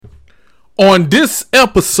On this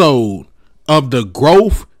episode of the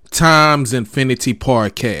Growth Times Infinity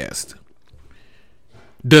podcast,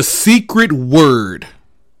 the secret word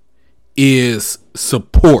is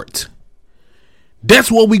support. That's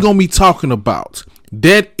what we're going to be talking about.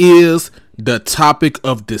 That is the topic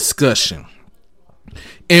of discussion.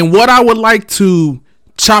 And what I would like to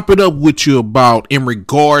chop it up with you about in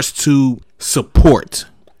regards to support.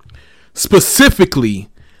 Specifically,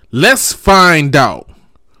 let's find out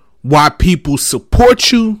why people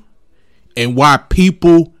support you and why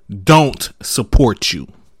people don't support you.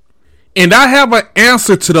 And I have an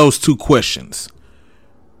answer to those two questions.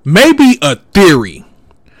 Maybe a theory,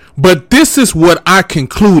 but this is what I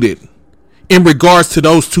concluded in regards to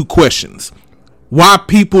those two questions. Why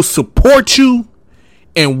people support you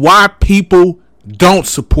and why people don't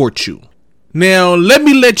support you. Now, let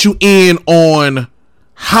me let you in on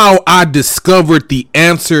how I discovered the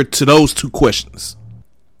answer to those two questions.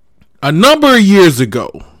 A number of years ago,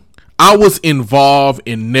 I was involved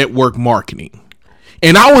in network marketing.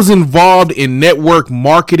 And I was involved in network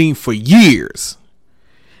marketing for years.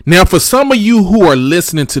 Now, for some of you who are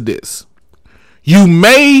listening to this, you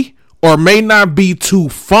may or may not be too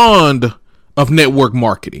fond of network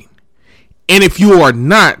marketing. And if you are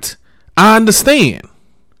not, I understand.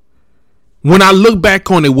 When I look back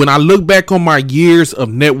on it, when I look back on my years of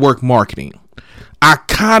network marketing, I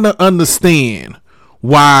kind of understand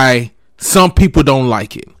why some people don't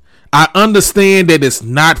like it. I understand that it's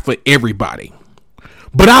not for everybody.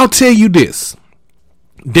 But I'll tell you this.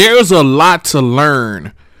 There's a lot to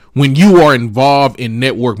learn when you are involved in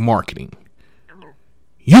network marketing.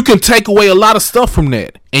 You can take away a lot of stuff from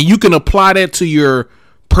that, and you can apply that to your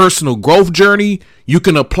personal growth journey. You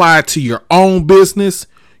can apply it to your own business.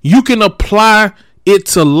 You can apply it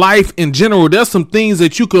to life in general. There's some things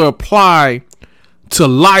that you can apply to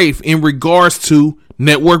life in regards to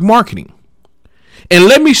network marketing. And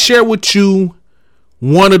let me share with you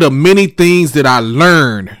one of the many things that I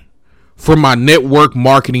learned from my network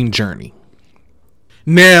marketing journey.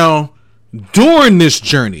 Now, during this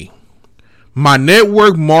journey, my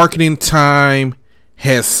network marketing time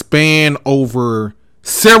has spanned over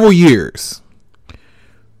several years.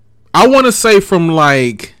 I want to say from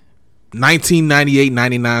like 1998,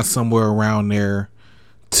 99, somewhere around there,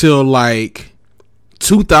 till like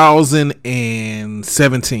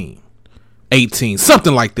 2017, 18,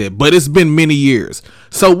 something like that. But it's been many years.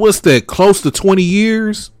 So what's that? Close to 20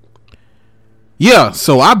 years? Yeah,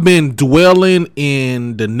 so I've been dwelling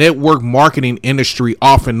in the network marketing industry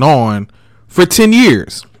off and on for 10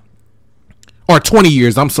 years. Or 20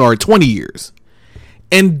 years, 20 years.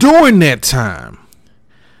 And during that time,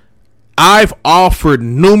 I've offered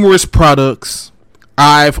numerous products.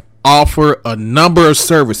 I've offered a number of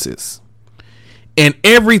services. And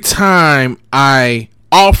every time I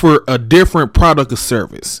offer a different product or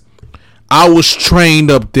service, I was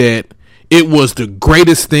trained up that it was the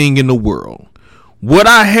greatest thing in the world. What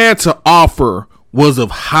I had to offer was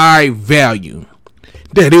of high value,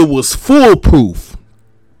 that it was foolproof,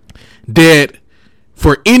 that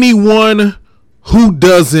for anyone who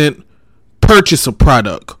doesn't purchase a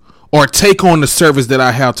product or take on the service that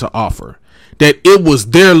I have to offer, that it was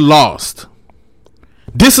their loss.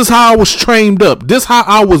 This is how I was trained up. This is how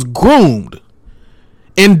I was groomed.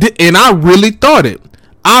 And I really thought it.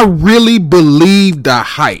 I really believed the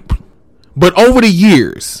hype. But over the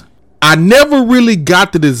years, I never really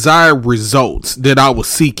got the desired results that I was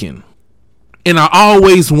seeking. And I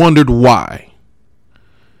always wondered why.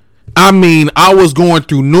 I mean, I was going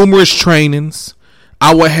through numerous trainings.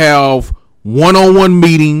 I would have one-on-one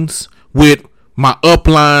meetings with my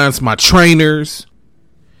uplines, my trainers.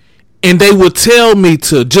 And they would tell me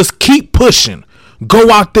to just keep pushing. Go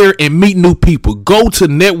out there and meet new people. Go to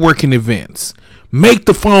networking events. Make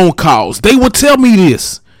the phone calls. They would tell me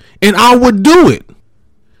this. And I would do it.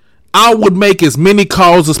 I would make as many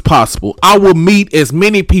calls as possible. I would meet as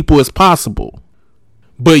many people as possible.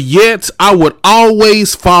 But yet I would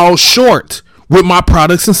always fall short with my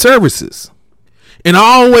products and services. And I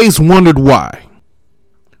always wondered why.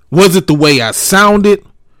 Was it the way I sounded?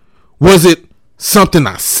 Was it something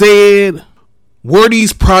I said? Were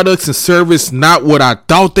these products and services not what I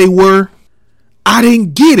thought they were? I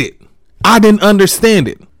didn't get it. I didn't understand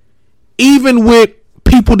it. Even with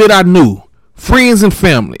people that I knew, friends and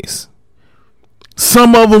families,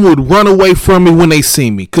 some of them would run away from me when they see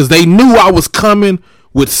me because they knew I was coming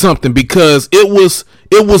with something, because it was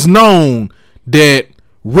known that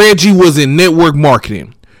Reggie was in network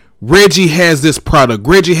marketing. Reggie has this product.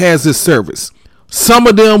 Reggie has this service. Some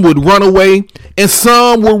of them would run away and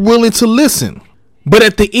some were willing to listen. But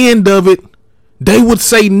at the end of it, they would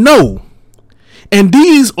say no. And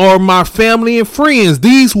these are my family and friends.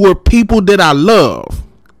 These were people that I love.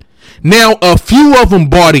 Now, a few of them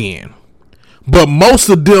bought in, but most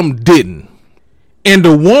of them didn't. And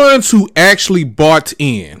the ones who actually bought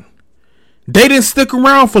in, they didn't stick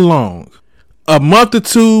around for long. A month or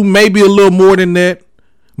two, maybe a little more than that,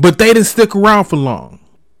 but they didn't stick around for long.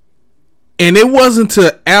 And it wasn't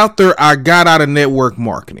until after I got out of network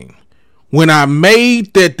marketing, when I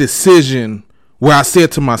made that decision where I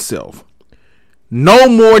said to myself, no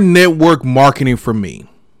more network marketing for me.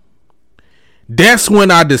 That's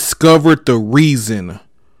when I discovered the reason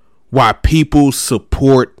why people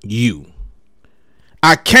support you.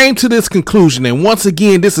 I came to this conclusion, and once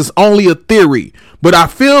again, this is only a theory, but I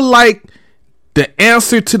feel like the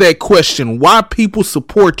answer to that question, why people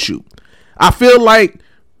support you, I feel like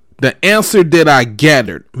the answer that I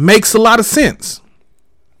gathered makes a lot of sense.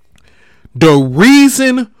 The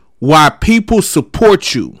reason why people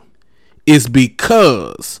support you is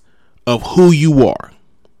because of who you are.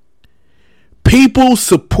 People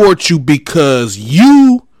support you because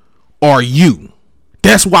you are you.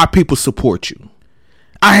 That's why people support you.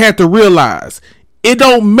 I had to realize it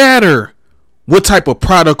don't matter what type of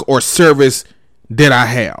product or service that I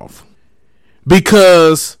have,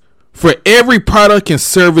 because for every product and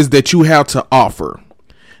service that you have to offer,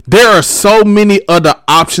 there are so many other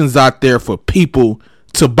options out there for people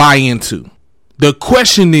to buy into. The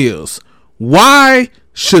question is, why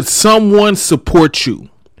should someone support you?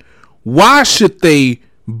 Why should they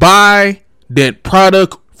buy that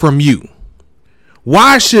product from you?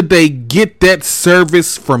 Why should they get that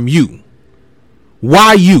service from you?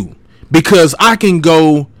 Why you? Because I can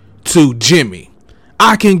go to Jimmy.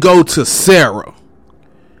 I can go to Sarah.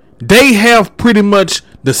 They have pretty much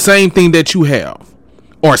the same thing that you have,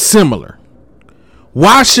 or similar.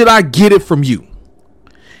 Why should I get it from you?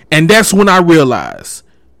 And that's when I realized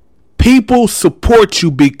people support you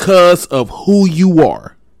because of who you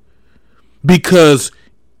are. Because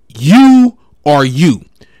you are you.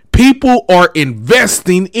 People are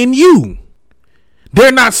investing in you.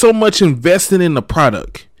 They're not so much investing in the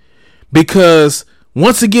product. Because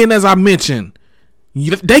once again, as I mentioned,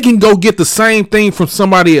 they can go get the same thing from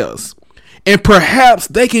somebody else. And perhaps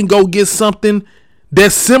they can go get something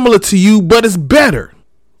that's similar to you, but it's better.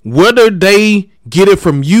 Whether they get it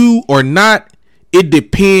from you or not, it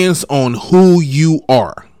depends on who you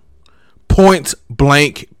are. Point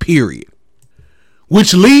blank, period.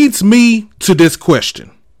 Which leads me to this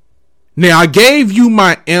question. Now, I gave you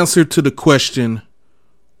my answer to the question,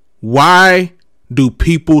 why do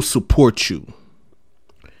people support you?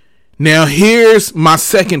 Now, here's my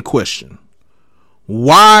second question.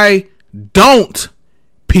 Why don't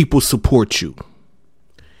people support you?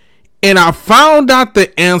 And I found out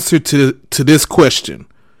the answer to this question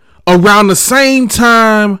around the same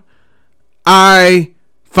time I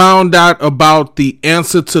found out about the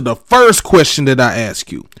answer to the first question that I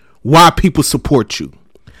asked you. Why people support you?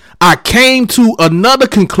 I came to another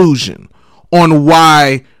conclusion on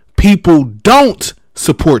why people don't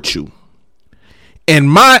support you. And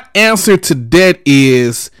my answer to that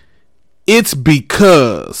is, it's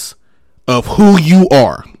because of who you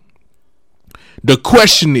are. The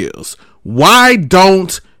question is, why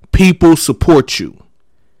don't people support you?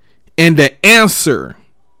 And the answer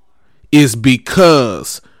is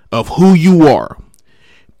because of who you are.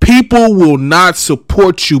 People will not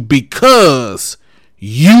support you because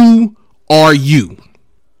you are you.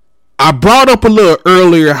 I brought up a little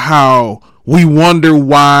earlier how we wonder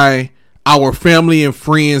why our family and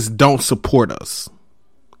friends don't support us.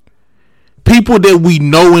 People that we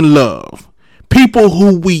know and love. People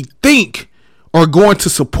who we think are going to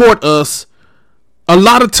support us, a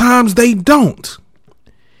lot of times they don't.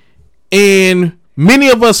 And many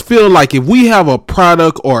of us feel like if we have a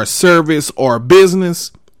product or a service or a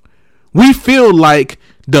business, we feel like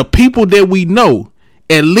the people that we know,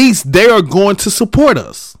 at least they are going to support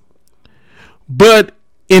us. But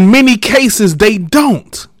in many cases, they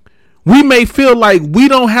don't. We may feel like we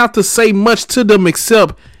don't have to say much to them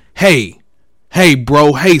except, hey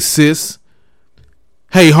bro, hey sis,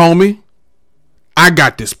 hey homie, I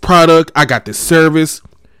got this product, I got this service,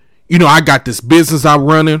 I got this business I'm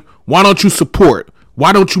running. Why don't you support?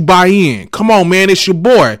 Why don't you buy in? Come on, man, it's your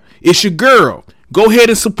boy, it's your girl. Go ahead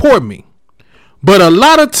and support me. But a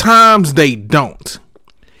lot of times they don't.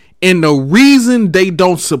 And the reason they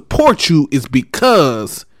don't support you is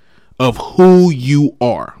because of who you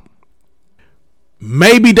are.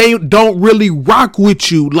 Maybe they don't really rock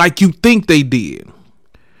with you like you think they did.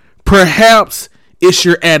 Perhaps it's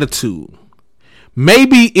your attitude.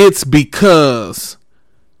 Maybe it's because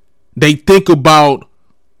they think about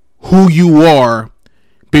who you are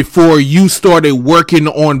before you started working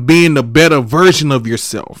on being a better version of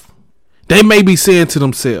yourself. They may be saying to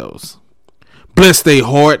themselves, bless their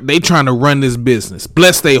heart, they trying to run this business.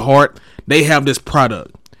 Bless their heart, they have this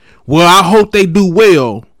product. Well, I hope they do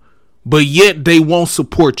well, but yet they won't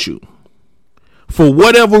support you for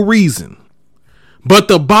whatever reason. But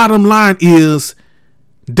the bottom line is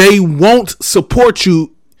they won't support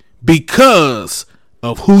you because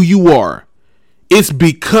of who you are. It's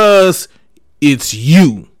because it's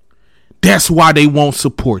you. That's why they won't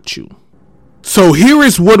support you. So here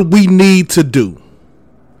is what we need to do.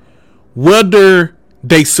 Whether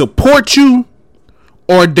they support you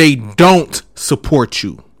or they don't support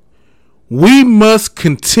you, we must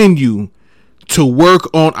continue to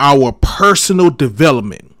work on our personal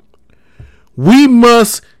development. We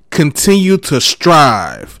must continue to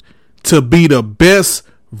strive to be the best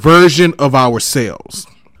version of ourselves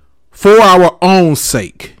for our own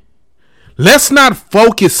sake. Let's not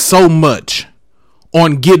focus so much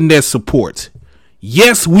on getting that support.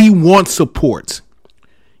 Yes, we want support.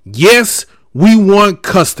 Yes, we want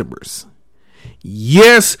customers.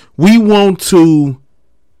 Yes, we want to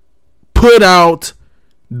put out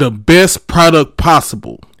the best product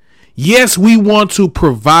possible. Yes, we want to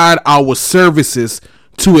provide our services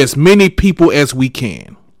to as many people as we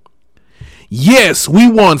can. Yes, we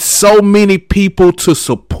want so many people to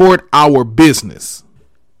support our business.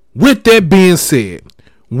 With that being said,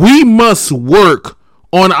 we must work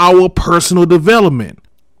on our personal development.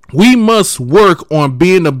 We must work on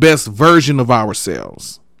being the best version of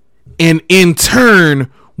ourselves. And in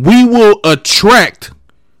turn, we will attract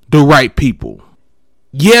the right people.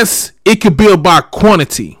 Yes, it could be about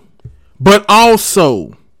quantity, but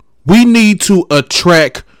also we need to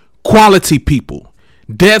attract quality people.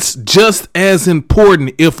 That's just as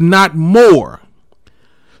important, if not more.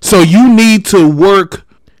 So you need to work.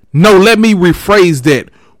 No, let me rephrase that.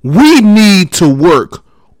 We need to work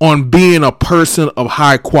on being a person of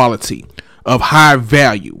high quality, of high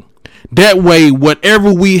value. That way,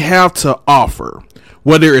 whatever we have to offer,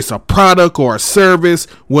 whether it's a product or a service,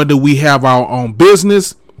 whether we have our own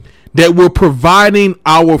business, that we're providing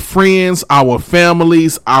our friends, our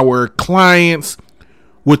families, our clients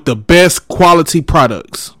with the best quality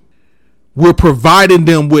products. We're providing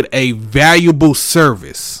them with a valuable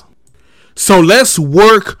service. So let's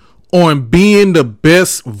work on being the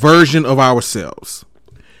best version of ourselves.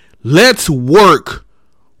 Let's work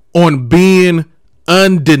on being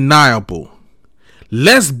undeniable.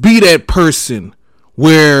 Let's be that person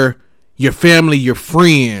where your family, your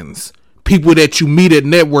friends, people that you meet at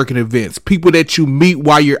networking events, people that you meet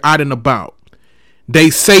while you're out and about, they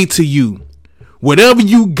say to you, whatever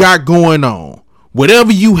you got going on,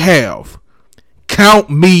 whatever you have, count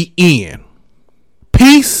me in.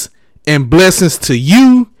 Peace and blessings to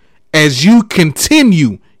you as you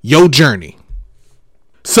continue your journey.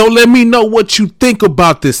 So let me know what you think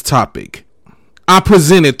about this topic. I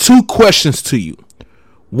presented 2 questions to you.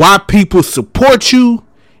 Why people support you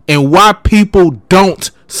and why people don't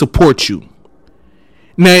support you.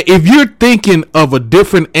 Now, if you're thinking of a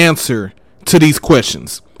different answer to these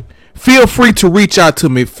questions, feel free to reach out to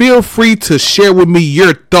me. Feel free to share with me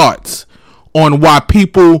your thoughts on why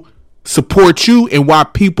people support you and why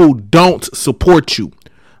people don't support you.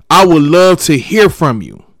 I would love to hear from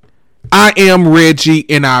you. I am Reggie,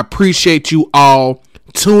 and I appreciate you all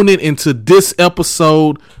tuning into this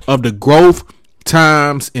episode of the Growth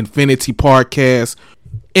Times Infinity podcast.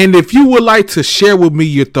 And if you would like to share with me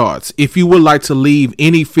your thoughts, if you would like to leave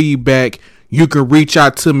any feedback, you can reach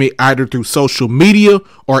out to me either through social media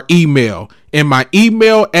or email. And my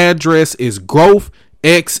email address is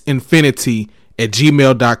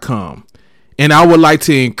growthxinfinity@gmail.com. And I would like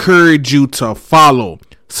to encourage you to follow,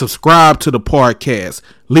 subscribe to the podcast,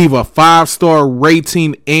 leave a 5-star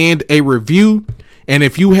rating and a review. And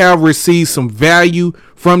if you have received some value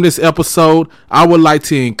from this episode, I would like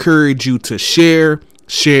to encourage you to share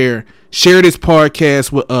this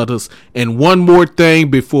podcast with others. And one more thing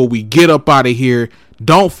before we get up out of here,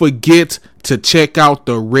 don't forget to check out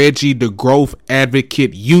the Reggie the Growth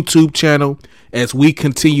Advocate YouTube channel as we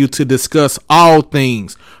continue to discuss all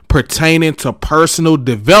things pertaining to personal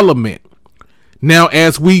development. Now,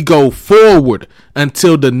 as we go forward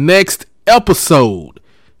until the next episode,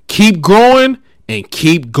 keep growing and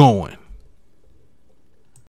keep going.